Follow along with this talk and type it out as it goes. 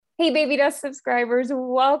Hey, Baby Dust subscribers,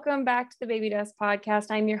 welcome back to the Baby Dust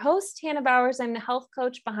podcast. I'm your host, Hannah Bowers. I'm the health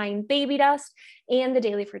coach behind Baby Dust and the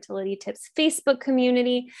Daily Fertility Tips Facebook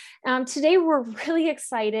community. Today, we're really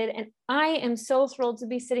excited, and I am so thrilled to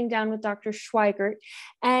be sitting down with Dr. Schweigert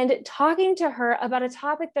and talking to her about a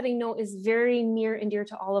topic that I know is very near and dear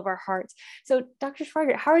to all of our hearts. So, Dr.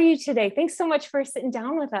 Schweigert, how are you today? Thanks so much for sitting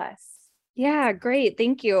down with us. Yeah, great.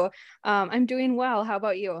 Thank you. I'm doing well. How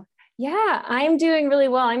about you? Yeah, I'm doing really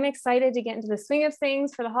well. I'm excited to get into the swing of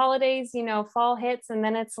things for the holidays. You know, fall hits and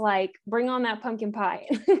then it's like, bring on that pumpkin pie.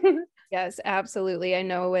 Yes, absolutely. I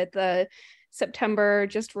know with September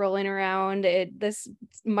just rolling around, this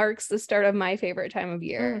marks the start of my favorite time of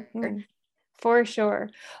year. Mm-hmm. For sure.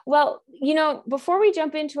 Well, you know, before we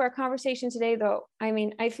jump into our conversation today, though, I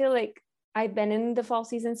mean, I feel like I've been in the fall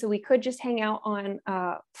season, so we could just hang out on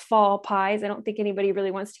fall pies. I don't think anybody really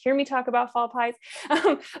wants to hear me talk about fall pies.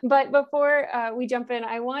 But before we jump in,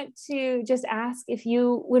 I want to just ask if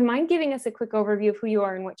you would mind giving us a quick overview of who you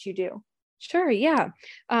are and what you do. Sure, yeah.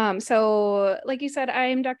 So like you said,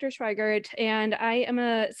 I'm Dr. Schweigert, and I am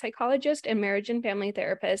a psychologist and marriage and family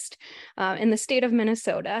therapist in the state of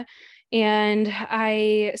Minnesota. And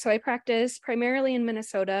I practice primarily in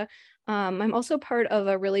Minnesota. I'm also part of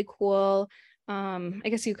a really cool, I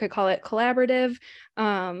guess you could call it collaborative,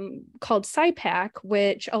 called SciPac,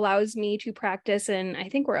 which allows me to practice in, I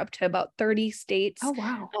think we're up to about 30 states. Oh,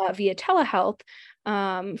 wow. Via telehealth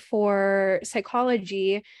for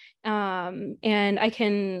psychology. And I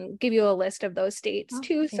can give you a list of those states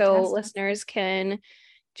too, fantastic. so listeners can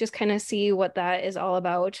just kind of see what that is all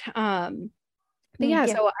about. But yeah,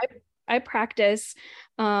 so I practice,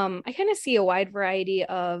 I kind of see a wide variety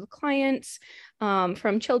of clients,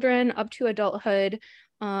 from children up to adulthood.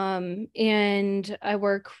 And I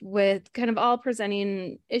work with kind of all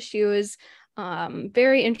presenting issues,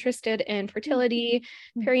 very interested in fertility,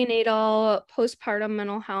 perinatal, postpartum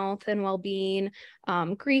mental health and well-being,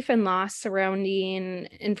 grief and loss surrounding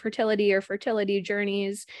infertility or fertility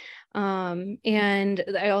journeys. And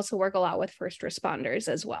I also work a lot with first responders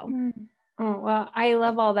as well. Oh, well, I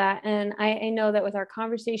love all that. And I know that with our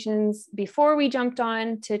conversations before we jumped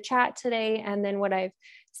on to chat today, and then what I've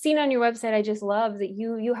seen on your website, I just love that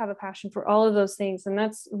you have a passion for all of those things. And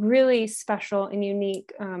that's really special and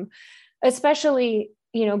unique, especially,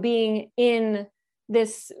 you know, being in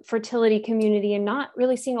this fertility community and not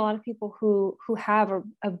really seeing a lot of people who have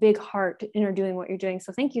a big heart and are doing what you're doing.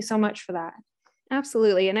 So thank you so much for that.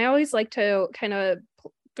 Absolutely. And I always like to kind of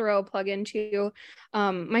throw a plug into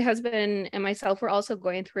my husband and myself. We're also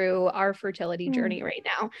going through our fertility journey right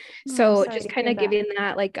now. So just kind of giving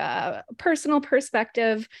that like a personal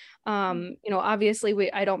perspective. You know, obviously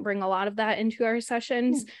I don't bring a lot of that into our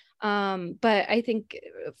sessions. But I think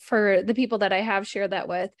for the people that I have shared that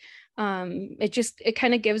with, it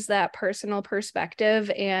kind of gives that personal perspective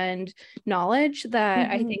and knowledge that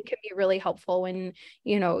I think can be really helpful when,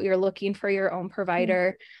 you know, you're looking for your own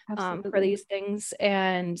provider for these things.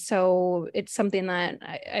 And so it's something that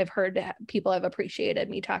I've heard people have appreciated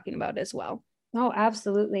me talking about as well. Oh,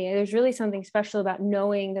 absolutely. There's really something special about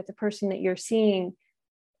knowing that the person that you're seeing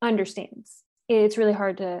understands. It's really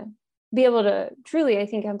hard to be able to truly, I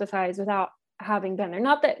think, empathize without having been there.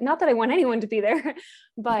 Not that I want anyone to be there,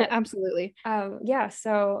 but absolutely. Yeah.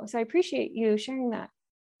 So I appreciate you sharing that.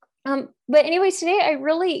 But anyways, today I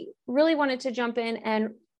really wanted to jump in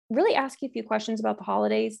and really ask you a few questions about the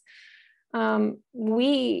holidays.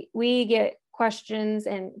 We get questions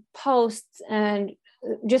and posts and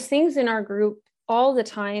just things in our group all the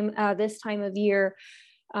time, this time of year,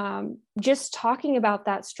 just talking about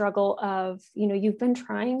that struggle of, you know, you've been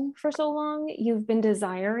trying for so long, you've been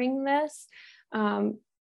desiring this,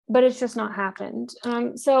 but it's just not happened.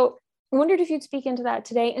 So I wondered if you'd speak into that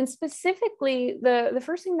today. And specifically, the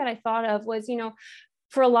first thing that I thought of was, you know,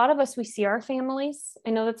 for a lot of us, we see our families. I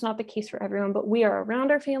know that's not the case for everyone, but we are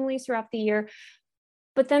around our families throughout the year.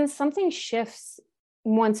 But then something shifts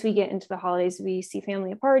once we get into the holidays. We see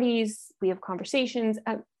family parties, we have conversations.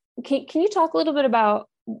 Can you talk a little bit about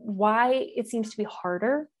why it seems to be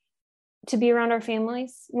harder to be around our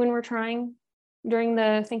families when we're trying during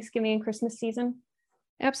the Thanksgiving and Christmas season?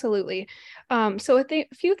 Absolutely. So a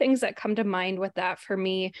few things that come to mind with that for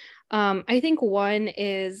me. I think one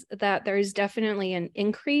is that there's definitely an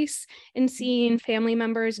increase in seeing family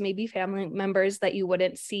members that you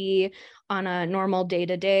wouldn't see on a normal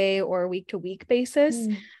day-to-day or week-to-week basis.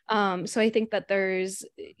 So I think that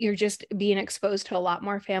you're just being exposed to a lot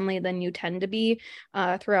more family than you tend to be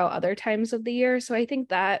throughout other times of the year. So I think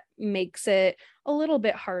that makes it a little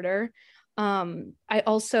bit harder. I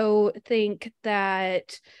also think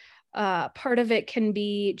that part of it can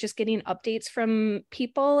be just getting updates from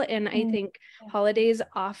people. And I think holidays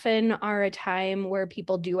often are a time where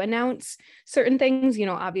people do announce certain things, you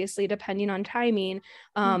know, obviously depending on timing,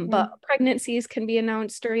 but pregnancies can be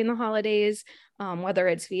announced during the holidays, whether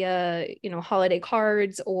it's via, you know, holiday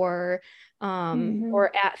cards or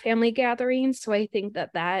at family gatherings. So I think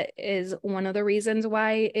that that is one of the reasons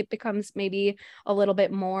why it becomes maybe a little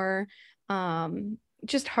bit more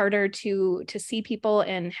just harder to see people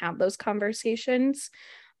and have those conversations.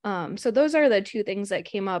 So those are the two things that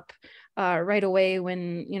came up right away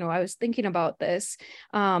when, you know, I was thinking about this.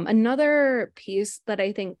 Another piece that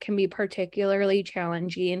I think can be particularly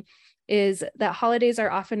challenging is that holidays are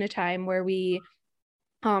often a time where we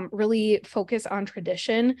really focus on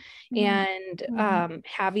tradition and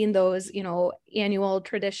having those, you know, annual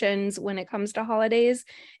traditions when it comes to holidays.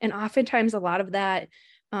 And oftentimes a lot of that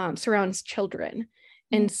surrounds children.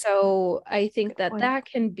 And so I think that that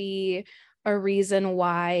can be a reason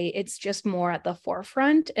why it's just more at the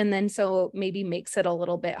forefront. And then so maybe makes it a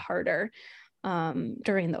little bit harder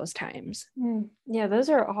during those times. Yeah, those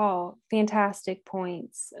are all fantastic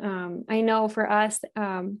points. I know for us,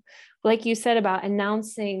 like you said about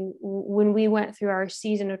announcing when we went through our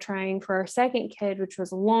season of trying for our second kid, which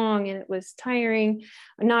was long and it was tiring,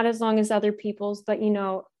 not as long as other people's, but, you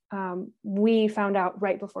know, we found out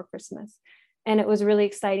right before Christmas. And it was really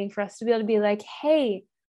exciting for us to be able to be like, hey,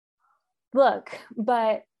 look,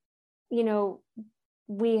 but, you know,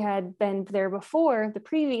 we had been there before the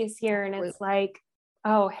previous year, and it's like,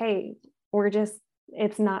 oh, hey,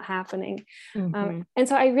 it's not happening. And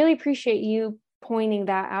so I really appreciate you pointing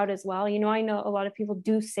that out as well. You know, I know a lot of people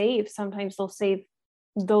do sometimes they'll save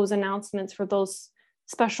those announcements for those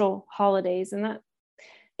special holidays, and that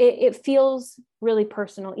it feels really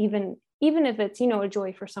personal, even if it's, you know, a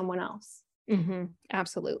joy for someone else.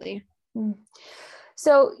 Absolutely.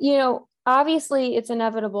 So, you know, obviously it's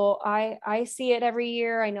inevitable. I see it every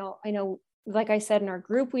year. I know, like I said, in our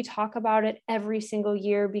group, we talk about it every single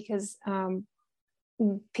year because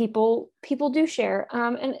people do share.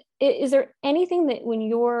 And is there anything that when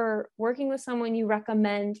you're working with someone, you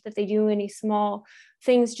recommend that they do any small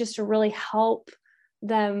things just to really help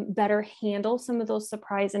them better handle some of those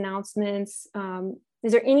surprise announcements?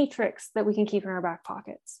 Is there any tricks that we can keep in our back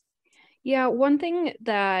pockets? Yeah, one thing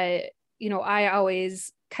that, you know, I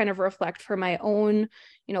always kind of reflect for my own,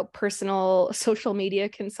 you know, personal social media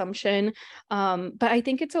consumption. But I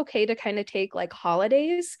think it's okay to kind of take like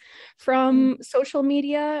holidays from social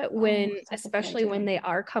media especially when they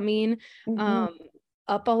are coming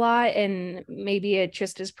up a lot, and maybe it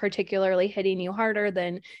just is particularly hitting you harder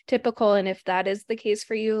than typical. And if that is the case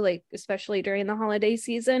for you, like especially during the holiday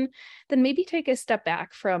season, then maybe take a step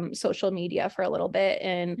back from social media for a little bit.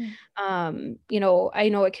 And you know, I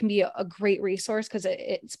know it can be a great resource because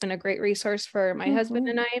it's been a great resource for my husband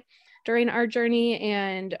and I during our journey.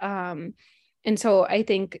 And so I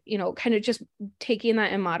think, you know, kind of just taking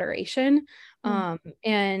that in moderation,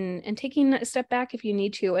 and taking a step back if you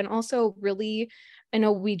need to. And also really, I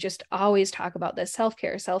know we just always talk about this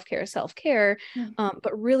self-care,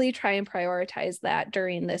 but really try and prioritize that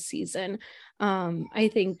during this season. I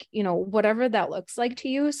think, you know, whatever that looks like to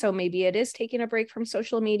you. So maybe it is taking a break from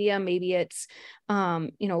social media. Maybe it's,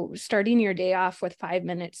 you know, starting your day off with 5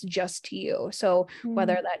 minutes just to you. So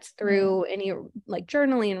whether that's through any like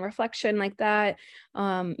journaling and reflection like that,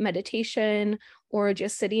 meditation, or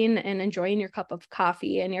just sitting and enjoying your cup of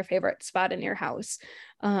coffee in your favorite spot in your house.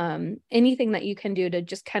 Anything that you can do to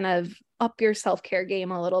just kind of up your self-care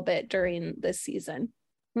game a little bit during this season.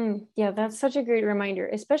 Yeah, that's such a great reminder,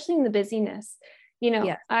 especially in the busyness. You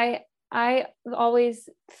know, I always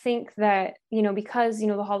think that, you know, because, you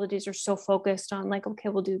know, the holidays are so focused on like, okay,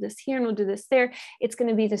 we'll do this here and we'll do this there, it's going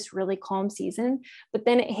to be this really calm season. But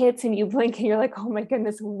then it hits and you blink and you're like, oh my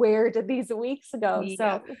goodness, where did these weeks go?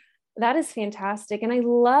 So that is fantastic. And I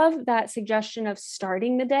love that suggestion of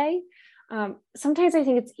starting the day. Sometimes I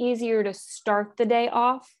think it's easier to start the day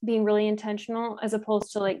off being really intentional as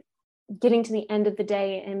opposed to like getting to the end of the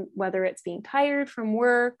day, and whether it's being tired from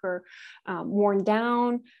work or worn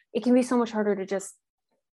down, it can be so much harder to just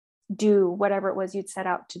do whatever it was you'd set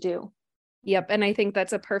out to do. Yep. And I think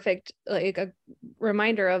that's a perfect, like a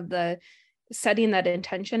reminder of the setting that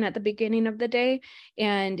intention at the beginning of the day.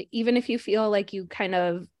 And even if you feel like you kind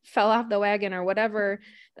of fell off the wagon or whatever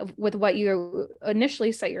with what you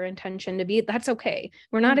initially set your intention to be, that's okay.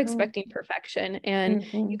 We're not expecting perfection, and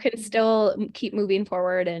you can still keep moving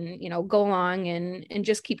forward and, you know, go along and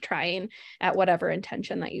just keep trying at whatever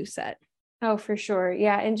intention that you set. Oh, for sure.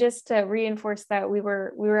 Yeah. And just to reinforce that, we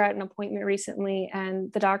were at an appointment recently,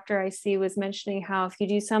 and the doctor I see was mentioning how if you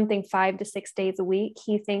do something 5 to 6 days a week,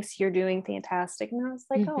 he thinks you're doing fantastic. And I was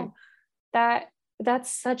like, Mhm. oh,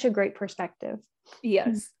 that's such a great perspective.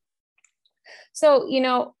 Yes. So,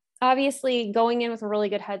 obviously going in with a really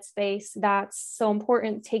good headspace, that's so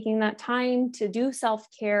important. Taking that time to do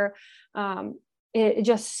self-care, it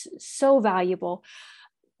just so valuable.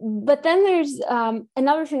 But then there's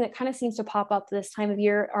another thing that kind of seems to pop up this time of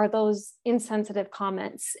year are those insensitive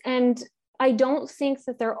comments. And I don't think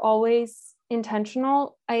that they're always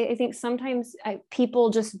intentional. I think sometimes people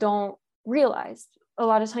just don't realize. A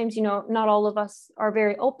lot of times, not all of us are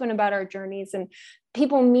very open about our journeys, and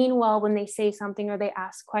people mean well when they say something or they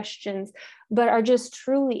ask questions, but are just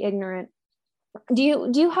truly ignorant. Do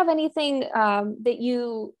you have anything that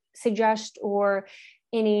you suggest, or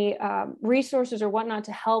any resources or whatnot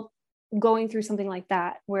to help going through something like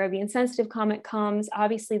that, where the insensitive comment comes?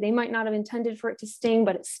 Obviously, they might not have intended for it to sting,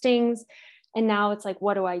 but it stings. And now it's like,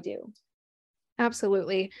 what do I do?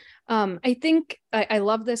 Absolutely. I think I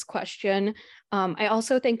love this question. I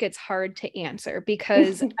also think it's hard to answer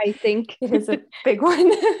because I think It is a big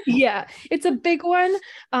one. yeah, it's a big one.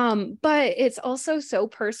 But it's also so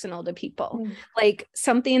personal to people. Mm, Like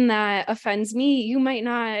something that offends me, it might mm,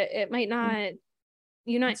 not,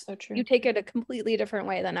 you not, that's so you true. take it a completely different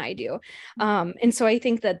way than I do. And so I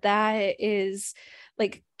think that is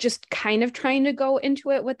like just kind of trying to go into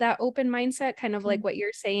it with that open mindset, kind of like Mm, what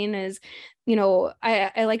you're saying is,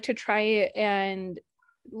 I like to try and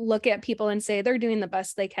look at people and say they're doing the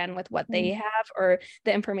best they can with what they mm, have or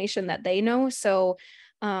the information that they know. So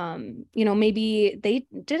maybe they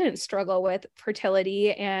didn't struggle with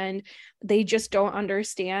fertility and they just don't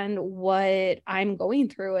understand what I'm going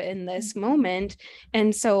through in mm, this moment.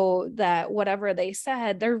 And so that whatever they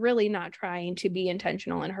said, they're really not trying to be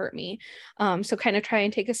intentional and hurt me. So kind of try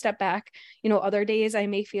and take a step back. Other days I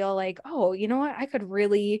may feel like, oh, you know what, I could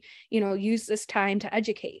really, use this time to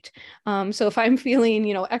educate. So if I'm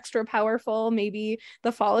feeling, extra powerful, maybe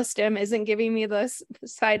the Follistim isn't giving me the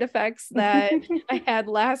side effects that I had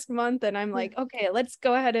last month, and I'm like, okay, let's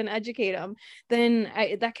go ahead and educate them. Then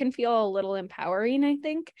that can feel a little empowering, I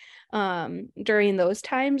think, during those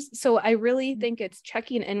times. So I really think it's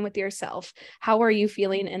checking in with yourself. How are you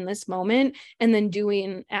feeling in this moment? And then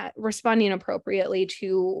responding appropriately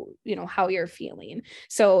to, how you're feeling.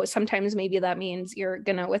 So sometimes maybe that means you're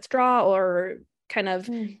going to withdraw or kind of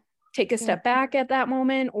mm, take a yeah. step back at that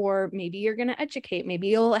moment, or maybe you're going to educate, maybe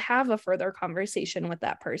you'll have a further conversation with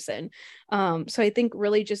that person. So I think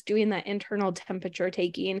really just doing that internal temperature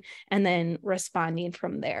taking and then responding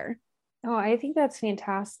from there. Oh, I think that's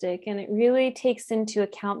fantastic. And it really takes into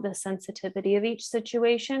account the sensitivity of each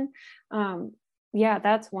situation. Um, yeah,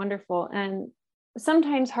 that's wonderful. And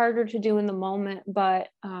sometimes harder to do in the moment, but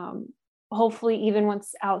hopefully, even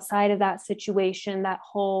once outside of that situation, that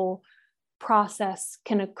whole process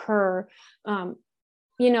can occur. Um,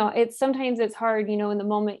 it's sometimes it's hard, in the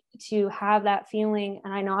moment to have that feeling.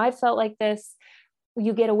 And I know I felt like this.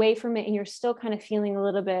 You get away from it and you're still kind of feeling a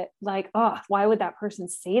little bit like, oh, why would that person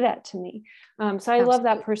say that to me? So I love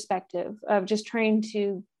that Absolutely. perspective of just trying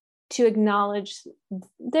to acknowledge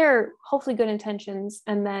their hopefully good intentions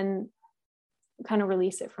and then kind of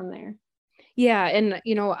release it from there. Yeah. And,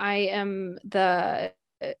 I am the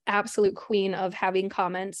absolute queen of having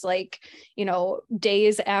comments like,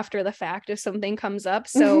 days after the fact if something comes up.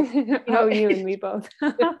 So, Oh, you and me both.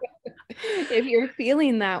 if you're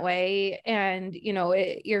feeling that way and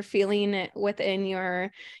you're feeling it within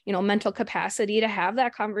your mental capacity to have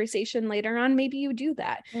that conversation later on, maybe you do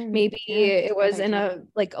that. Maybe Yeah, it good was in idea.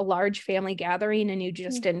 a large family gathering and you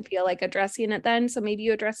just didn't feel like addressing it then, so maybe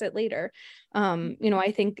you address it later.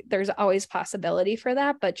 I think there's always possibility for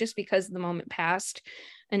that, but just because the moment passed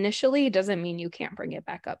initially doesn't mean you can't bring it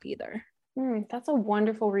back up either. That's a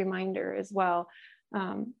wonderful reminder as well.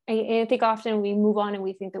 I think often we move on and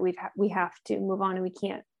we think that we have to move on and we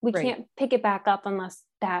Right. can't pick it back up unless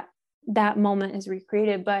that moment is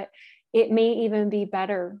recreated. But it may even be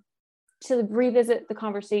better to revisit the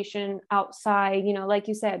conversation outside. Like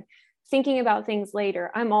you said, thinking about things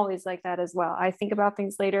later. I'm always like that as well. I think about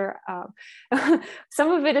things later.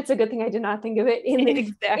 Some of it's a good thing I did not think of it in the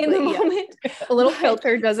Exactly. Yeah. moment. A little But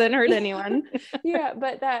filter doesn't hurt anyone. yeah,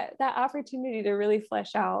 but that opportunity to really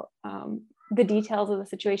flesh out the details of the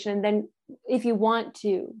situation, and then if you want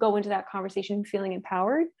to go into that conversation feeling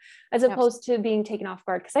empowered as Absolutely. opposed to being taken off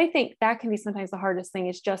guard, because I think that can be sometimes the hardest thing,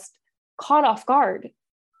 is just caught off guard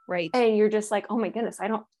Right. and you're just like, oh my goodness,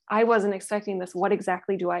 I wasn't expecting this, what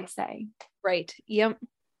exactly do I say? Right. Yep.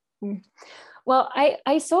 Well,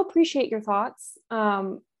 I so appreciate your thoughts.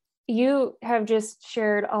 you have just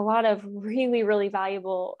shared a lot of really, really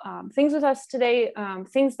valuable things with us today,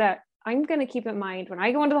 things that I'm going to keep in mind when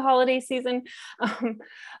I go into the holiday season.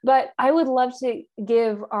 But I would love to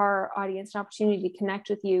give our audience an opportunity to connect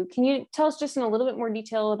with you. Can you tell us just in a little bit more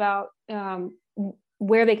detail about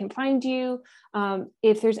where they can find you?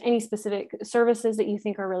 If there's any specific services that you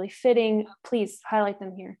think are really fitting, please highlight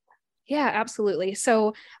them here. Yeah, absolutely.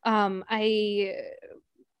 So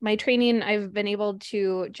my training, I've been able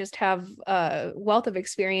to just have a wealth of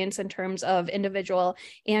experience in terms of individual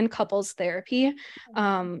and couples therapy.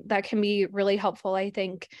 That can be really helpful, I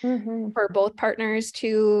think, for both partners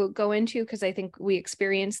to go into, because I think we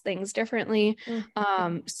experience things differently.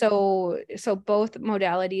 So both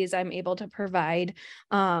modalities I'm able to provide.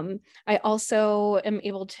 I also am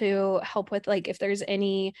able to help with, like, if there's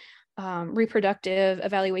any reproductive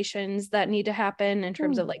evaluations that need to happen in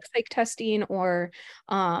terms of like psych testing, or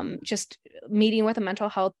just meeting with a mental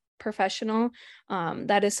health professional.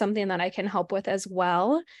 That is something that I can help with as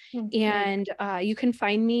well. And you can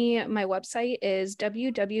find me, my website is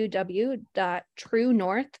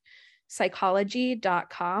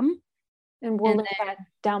www.truenorthpsychology.com. And we'll link that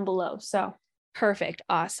down below. So perfect.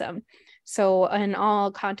 Awesome. So, and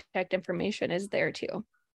all contact information is there too.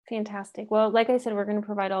 Fantastic. Well, like I said, we're going to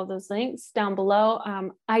provide all those links down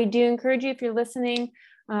below. I do encourage you, if you're listening,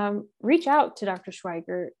 reach out to Dr.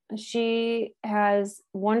 Schweigert. She has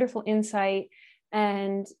wonderful insight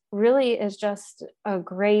and really is just a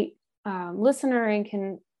great listener and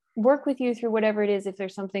can work with you through whatever it is. If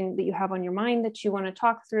there's something that you have on your mind that you want to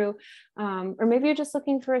talk through, or maybe you're just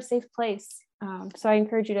looking for a safe place. So I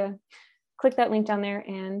encourage you to click that link down there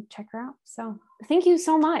and check her out. So thank you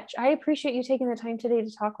so much. I appreciate you taking the time today to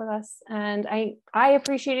talk with us. And I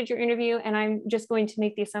appreciated your interview, and I'm just going to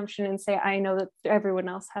make the assumption and say, I know that everyone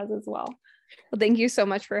else has as well. Well, thank you so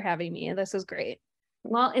much for having me. This was great.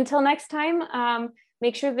 Well, until next time,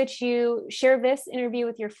 make sure that you share this interview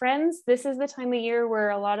with your friends. This is the time of year where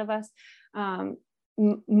a lot of us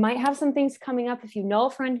might have some things coming up. If you know a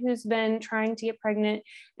friend who's been trying to get pregnant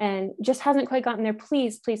and just hasn't quite gotten there,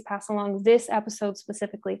 please pass along this episode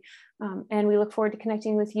specifically. And we look forward to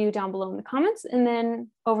connecting with you down below in the comments and then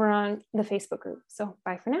over on the Facebook group. So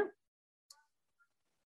bye for now.